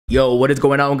Yo, what is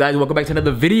going on, guys? Welcome back to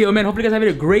another video, man. Hopefully you guys are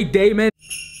having a great day, man.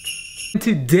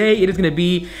 Today it is gonna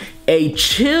be a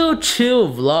chill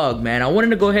vlog, man. I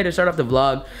wanted to go ahead and start off the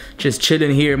vlog just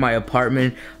chilling here in my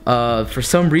apartment. For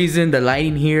some reason the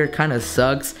lighting here kind of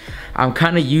sucks. I'm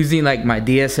kind of using like my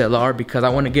DSLR because I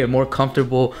want to get more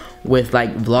comfortable with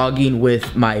like vlogging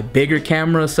with my bigger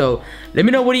camera. So let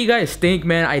me know, what do you guys think,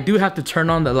 man? I do have to turn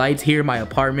on the lights here in my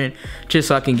apartment just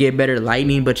so I can get better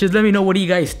lighting, but just let me know, what do you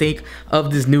guys think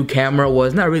of this new camera? Well,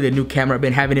 it's not really a new camera, I've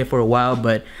been having it for a while,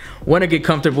 but want to get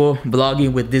comfortable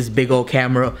vlogging with this big old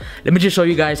camera. Let me just show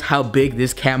you guys how big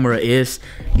this camera is.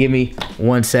 Give me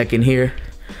 1 second here.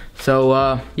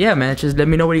 So yeah, man, just let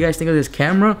me know what you guys think of this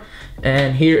camera.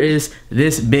 And here is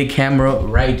this big camera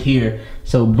right here.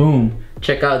 So boom,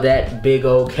 check out that big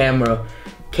old camera,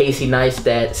 Casey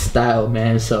Neistat style,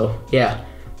 man. So yeah,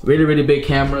 really big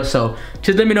camera. So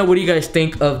just let me know, what do you guys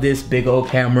think of this big old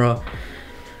camera?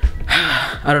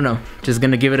 I don't know, just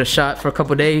gonna give it a shot for a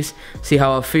couple days, see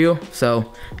how I feel.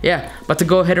 So yeah, about to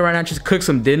go ahead and right now just cook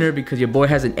some dinner because your boy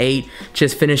hasn't ate,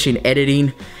 just finishing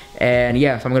editing. And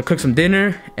yeah, so I'm gonna cook some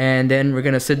dinner and then we're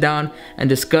gonna sit down and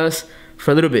discuss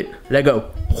for a little bit. Let's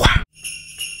go.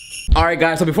 Alright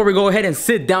guys, so before we go ahead and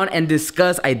sit down and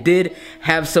discuss, I did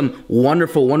have some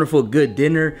wonderful good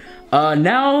dinner.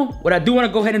 Now what I do want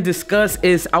to go ahead and discuss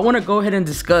is, I want to go ahead and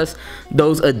discuss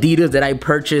those Adidas that I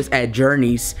purchased at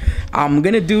Journeys. I'm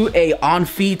gonna do a on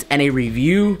feet and a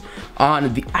review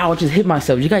on the, ow, I just hit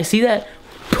myself. Did you guys see that?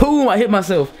 Boom, I hit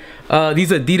myself.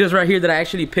 These Adidas right here that I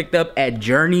actually picked up at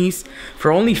Journeys for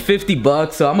only 50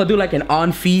 bucks. So I'm gonna do like an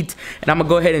on feet and I'm gonna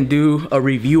go ahead and do a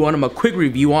review on them, a quick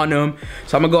review on them.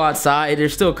 So I'm gonna go outside.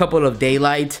 There's still a couple of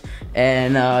daylight.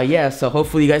 And yeah, so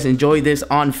hopefully you guys enjoy this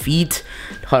on feet.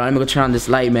 Hold on, let me go turn on this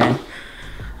light, man.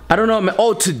 I don't know, man.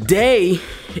 Oh, today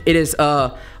it is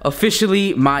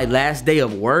officially my last day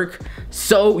of work.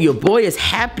 So your boy is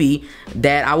happy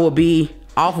that I will be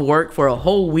off work for a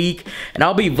whole week and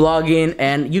I'll be vlogging.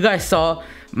 And you guys saw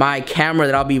my camera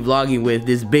that I'll be vlogging with,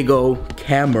 this big old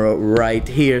camera right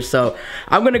here. So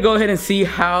I'm gonna go ahead and see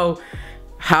how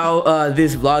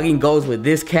this vlogging goes with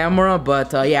this camera.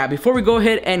 But yeah, before we go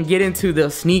ahead and get into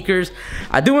the sneakers,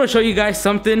 I do want to show you guys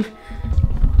something.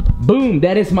 Boom,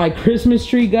 that is my Christmas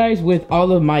tree, guys, with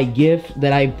all of my gifts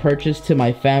that I purchased to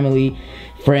my family,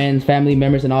 friends, family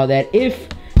members and all that. If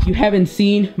you haven't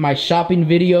seen my shopping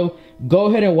video, go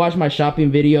ahead and watch my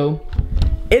shopping video.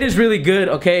 It is really good,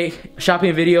 okay?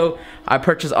 Shopping video. I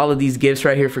purchased all of these gifts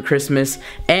right here for Christmas.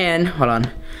 And, hold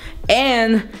on.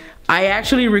 And I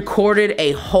actually recorded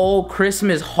a whole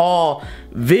Christmas haul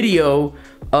video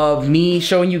of me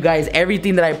showing you guys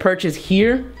everything that I purchased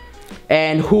here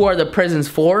and who are the presents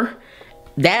for.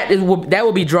 That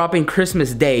will be dropping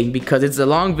Christmas Day because it's a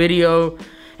long video.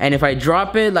 And if I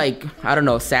drop it like, I don't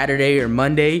know, Saturday or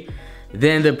Monday,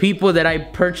 then the people that I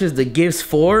purchased the gifts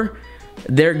for,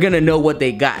 they're gonna know what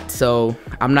they got. So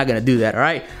I'm not gonna do that, all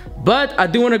right? But I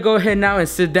do wanna go ahead now and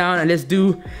sit down and let's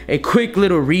do a quick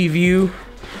little review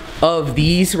of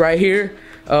these right here.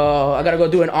 I gotta go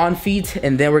do an on feet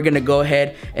and then we're gonna go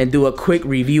ahead and do a quick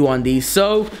review on these.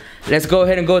 So let's go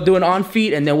ahead and go do an on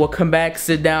feet and then we'll come back,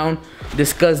 sit down,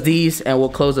 discuss these, and we'll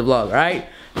close the vlog, all right?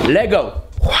 Let's go.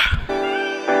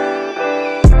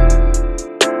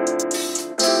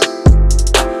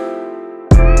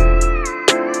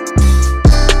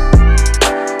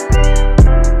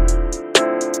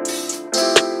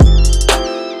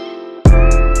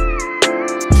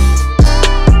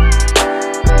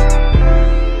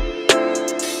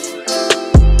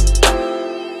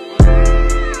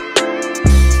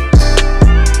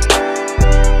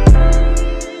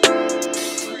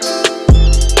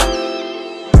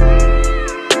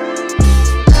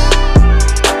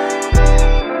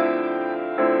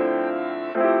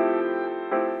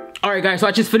 Alright guys, so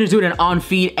I just finished doing an on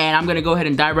feet and I'm gonna go ahead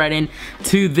and dive right in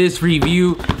to this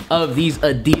review of these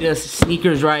Adidas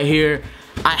sneakers right here.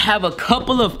 I have a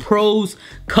couple of pros,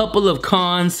 couple of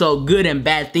cons, so good and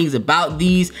bad things about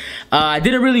these. I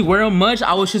didn't really wear them much.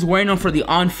 I was just wearing them for the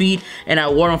on feet and I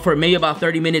wore them for maybe about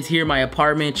 30 minutes here in my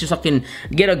apartment just so I can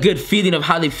get a good feeling of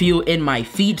how they feel in my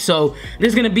feet. So this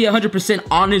is gonna be a 100%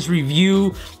 honest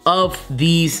review of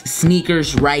these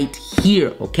sneakers right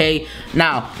here, okay?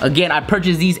 Now, again, I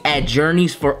purchased these at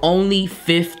Journeys for only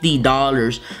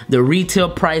 $50. The retail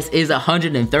price is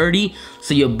 $130,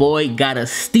 so your boy got a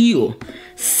steal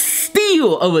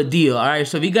of a deal. All right,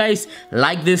 so if you guys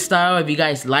like this style, if you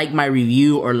guys like my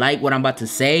review or like what I'm about to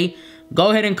say,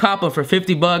 go ahead and cop them for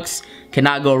 50 bucks.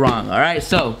 Cannot go wrong. All right,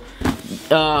 so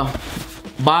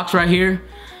box right here,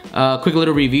 quick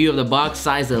little review of the box,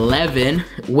 size 11,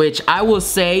 which I will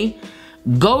say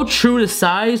go true to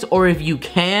size, or if you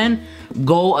can,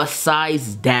 go a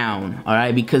size down, all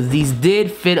right? Because these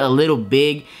did fit a little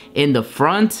big in the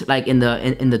front, like in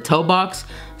the toe box.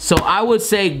 So I would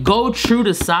say go true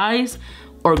to size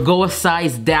or go a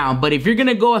size down. But if you're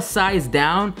gonna go a size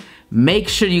down, make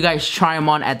sure you guys try them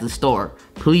on at the store.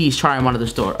 Please try them on at the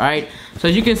store, all right? So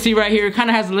as you can see right here, it kind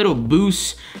of has a little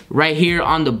boost right here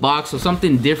on the box, so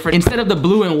something different. Instead of the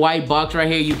blue and white box right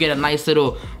here, you get a nice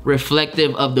little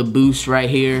reflective of the boost right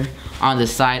here on the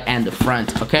side and the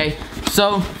front, okay?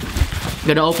 So, I'm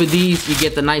gonna open these. You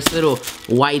get the nice little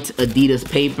white Adidas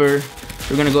paper.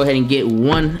 We're gonna go ahead and get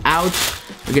one out.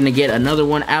 We're gonna get another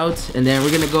one out, and then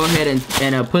we're gonna go ahead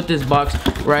and put this box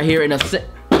right here in a set.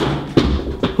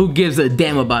 Who gives a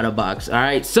damn about a box? All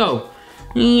right, so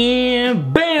yeah,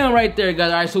 bam, right there,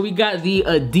 guys. All right, so we got the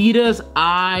Adidas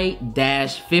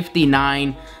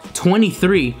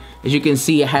I-5923. As you can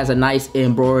see, it has a nice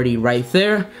embroidery right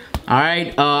there. All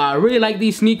right, I really like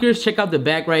these sneakers. Check out the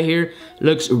back right here.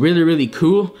 Looks really, really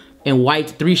cool. In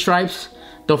white 3 stripes.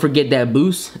 Don't forget that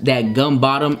boost, that gum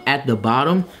bottom at the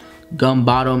bottom. Gum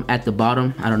bottom at the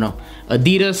bottom, I don't know.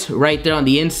 Adidas right there on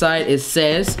the inside, it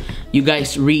says, you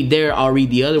guys read there, I'll read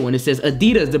the other one. It says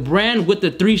Adidas, the brand with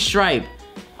the 3 stripe.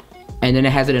 And then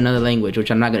it has it in another language, which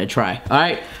I'm not gonna try. All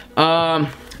right,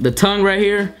 the tongue right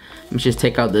here. Let me just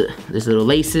take out this little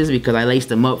laces because I laced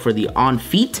them up for the on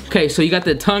feet. Okay, so you got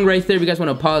the tongue right there. If you guys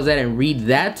wanna pause that and read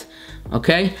that,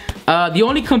 okay? The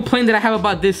only complaint that I have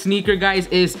about this sneaker, guys,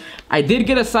 is I did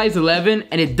get a size 11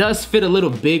 and it does fit a little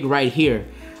big right here.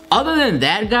 Other than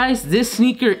that, guys, this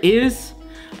sneaker is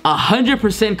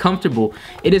 100% comfortable.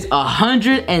 It is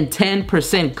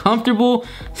 110% comfortable,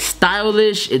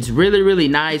 stylish. It's really, really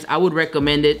nice. I would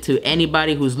recommend it to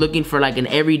anybody who's looking for like an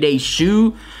everyday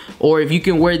shoe, or if you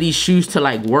can wear these shoes to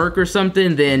like work or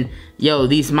something, then yo,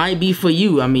 these might be for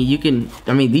you. I mean,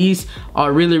 these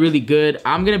are really, really good.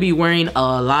 I'm gonna be wearing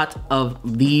a lot of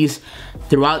these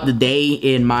throughout the day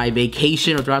in my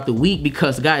vacation or throughout the week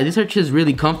because, guys, these are just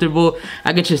really comfortable.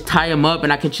 I can just tie them up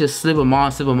and I can just slip them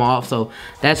on, slip them off. So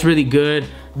that's really good.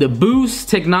 The Boost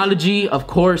technology, of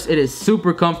course, it is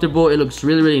super comfortable. It looks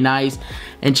really, really nice.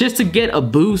 And just to get a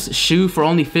Boost shoe for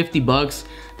only 50 bucks,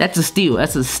 that's a steal.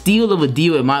 That's a steal of a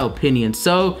deal in my opinion.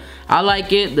 So I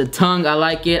like it. The tongue, I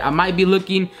like it. I might be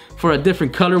looking for a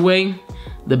different colorway.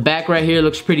 The back right here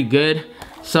looks pretty good.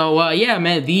 So yeah,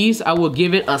 man, these I will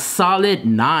give it a solid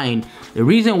 9. The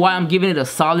reason why I'm giving it a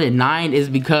solid 9 is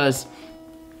because,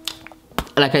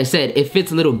 like I said, it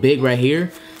fits a little big right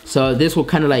here. So this will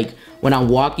kind of like, when I'm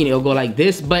walking, it'll go like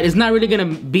this, but it's not really gonna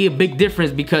be a big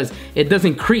difference because it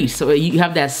doesn't crease. So you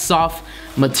have that soft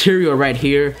material right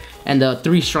here and the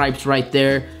 3 stripes right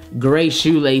there, gray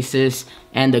shoelaces,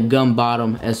 and the gum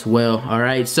bottom as well. All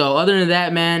right, so other than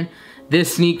that, man,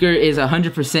 this sneaker is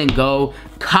 100% go.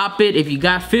 Cop it if you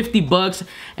got 50 bucks,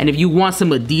 and if you want some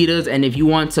Adidas and if you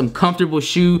want some comfortable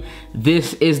shoe,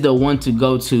 this is the one to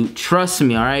go to. Trust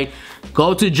me, all right?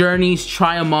 Go to Journeys,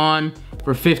 try them on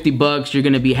for 50 bucks. You're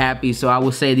gonna be happy. So I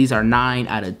will say these are 9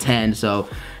 out of 10. So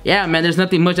yeah, man, there's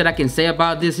nothing much that I can say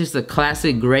about this. It's a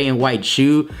classic gray and white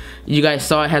shoe. You guys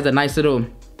saw it has a nice little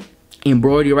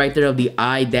embroidery right there of the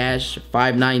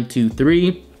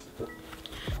I-5923.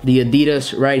 The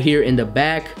Adidas right here in the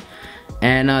back,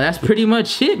 and that's pretty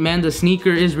much it, man. The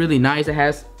sneaker is really nice. It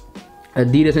has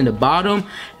Adidas in the bottom.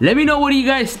 Let me know what do you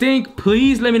guys think.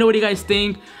 Please let me know what you guys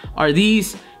think. Are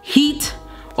these heat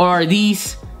or are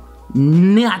these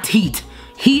not heat?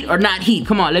 Heat or not heat?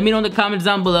 Come on, let me know in the comments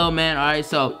down below, man. All right,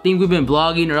 so I think we've been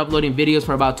vlogging or uploading videos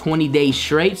for about 20 days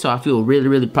straight, so I feel really,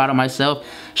 really proud of myself.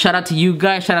 Shout out to you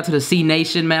guys. Shout out to the C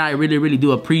Nation, man. I really, really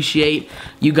do appreciate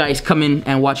you guys coming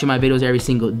and watching my videos every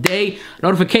single day.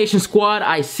 Notification squad,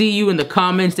 I see you in the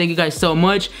comments. Thank you guys so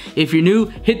much. If you're new,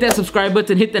 hit that subscribe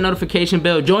button, hit that notification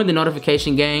bell, join the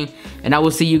notification gang, and I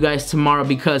will see you guys tomorrow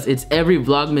because it's every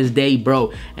Vlogmas day,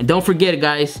 bro. And don't forget,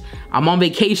 guys, I'm on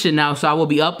vacation now, so I will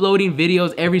be uploading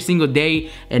videos every single day,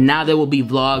 and now there will be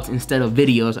vlogs instead of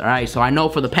videos. All right, so I know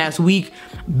for the past week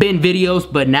been videos,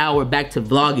 but now we're back to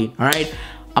vlogging. All right,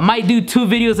 I might do 2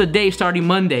 videos a day starting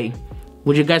Monday.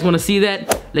 Would you guys want to see that?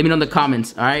 Let me know in the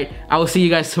comments. All right, I will see you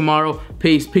guys tomorrow.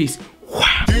 Peace, peace.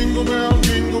 Jingle bell,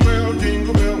 jingle bell,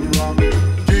 jingle bell rock.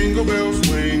 Jingle bells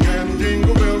swing and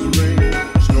jingle bells ring.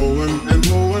 Snowing and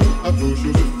blowing up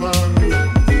bushels of fun.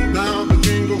 Now the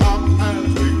jingle hop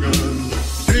has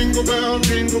begun. Jingle bell,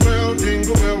 jingle bell,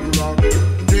 jingle bell rock.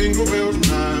 Jingle bells.